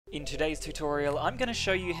In today's tutorial, I'm going to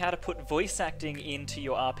show you how to put voice acting into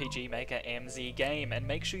your RPG Maker MZ game, and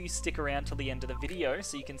make sure you stick around till the end of the video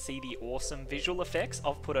so you can see the awesome visual effects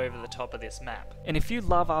I've put over the top of this map. And if you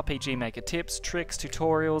love RPG Maker tips, tricks,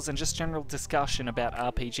 tutorials, and just general discussion about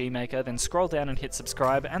RPG Maker, then scroll down and hit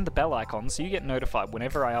subscribe and the bell icon so you get notified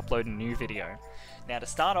whenever I upload a new video. Now to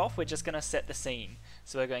start off, we're just going to set the scene.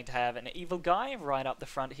 So we're going to have an evil guy right up the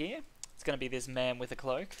front here. It's going to be this man with a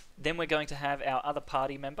cloak. Then we're going to have our other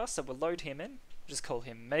party member, so we'll load him in. Just call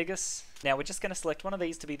him Magus. Now we're just going to select one of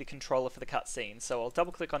these to be the controller for the cutscene. So I'll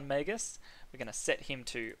double click on Magus. We're going to set him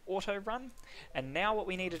to auto run. And now what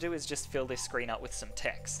we need to do is just fill this screen up with some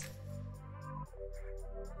text.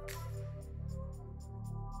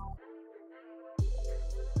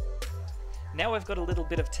 Now we've got a little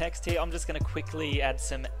bit of text here. I'm just going to quickly add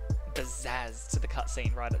some pizzazz to the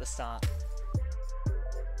cutscene right at the start.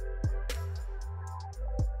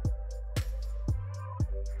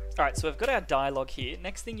 Alright, so we've got our dialogue here.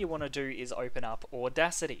 Next thing you want to do is open up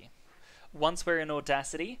Audacity. Once we're in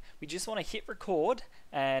Audacity, we just want to hit record,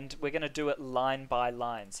 and we're going to do it line by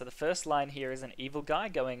line. So the first line here is an evil guy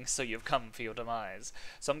going, "So you've come for your demise."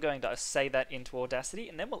 So I'm going to say that into Audacity,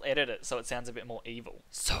 and then we'll edit it so it sounds a bit more evil.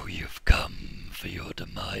 So you've come for your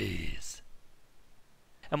demise.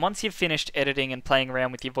 And once you've finished editing and playing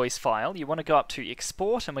around with your voice file, you want to go up to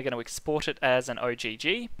Export, and we're going to export it as an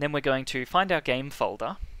OGG. Then we're going to find our game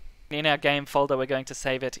folder. In our game folder, we're going to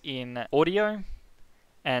save it in Audio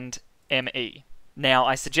and ME. Now,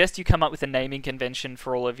 I suggest you come up with a naming convention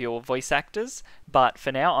for all of your voice actors, but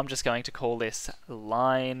for now, I'm just going to call this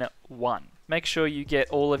Line 1. Make sure you get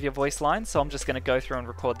all of your voice lines, so I'm just going to go through and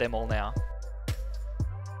record them all now.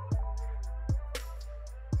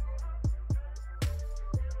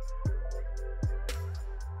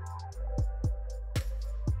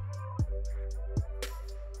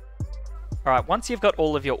 Alright, once you've got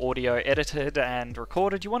all of your audio edited and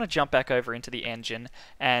recorded, you want to jump back over into the engine,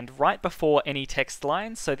 and right before any text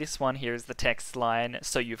lines, so this one here is the text line,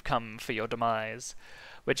 "So you've come for your demise,"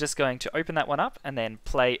 we're just going to open that one up and then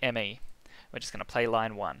play ME. We're just going to play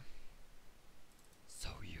line 1. So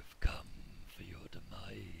you've come for your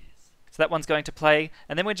demise. So that one's going to play,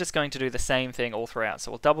 and then we're just going to do the same thing all throughout. So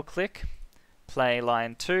we'll double click, play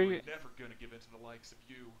line 2. We're never going to give in to the likes of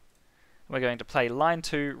you. We're going to play line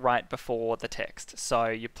 2 right before the text. So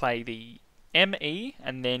you play the ME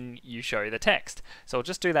and then you show the text. So we'll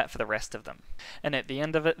just do that for the rest of them. And at the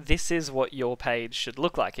end of it, this is what your page should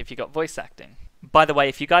look like if you got voice acting. By the way,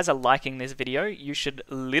 if you guys are liking this video, you should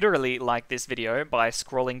literally like this video by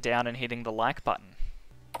scrolling down and hitting the like button.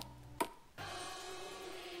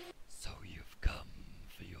 So you've come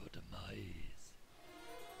for your demise.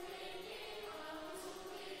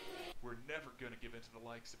 We're never going to give in to the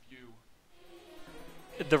likes of you.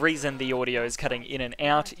 The reason the audio is cutting in and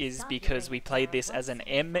out is because we played this as an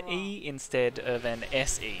ME instead of an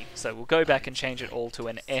SE. So we'll go back and change it all to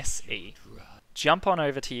an SE. Jump on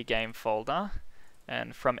over to your game folder,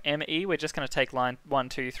 and from ME we're just going to take line 1,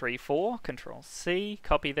 2, 3, 4, Control C,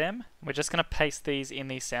 copy them. We're just going to paste these in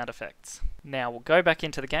these sound effects. Now we'll go back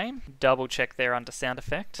into the game, double check there under sound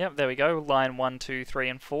effect. Yep, there we go, line 1, 2, 3,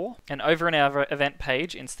 and 4. And over in our event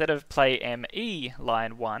page, instead of play ME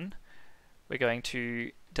line 1, we're going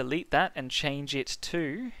to delete that and change it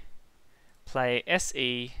to play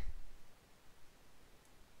SE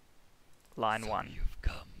line 1. So you've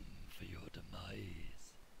come for your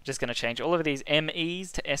demise. Just going to change all of these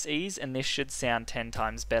MEs to SEs, and this should sound 10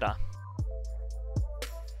 times better.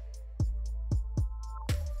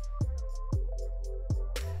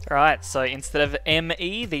 Alright, so instead of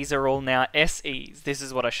ME, these are all now SEs. This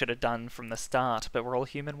is what I should have done from the start, but we're all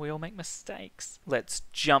human, we all make mistakes. Let's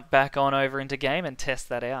jump back on over into game and test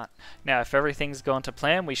that out. Now, if everything's gone to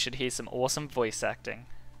plan, we should hear some awesome voice acting.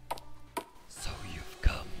 So you've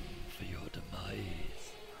come for your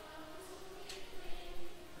demise.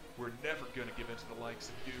 We're never going to give in to the likes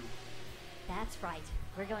of you. That's right.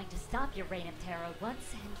 We're going to stop your reign of terror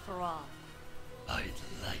once and for all. I'd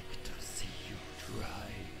like to see you try.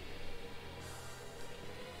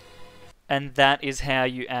 And that is how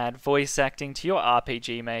you add voice acting to your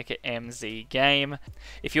RPG Maker MZ game.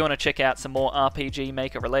 If you want to check out some more RPG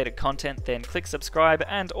Maker related content, then click subscribe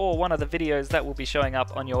and or one of the videos that will be showing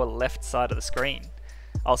up on your left side of the screen.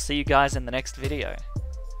 I'll see you guys in the next video.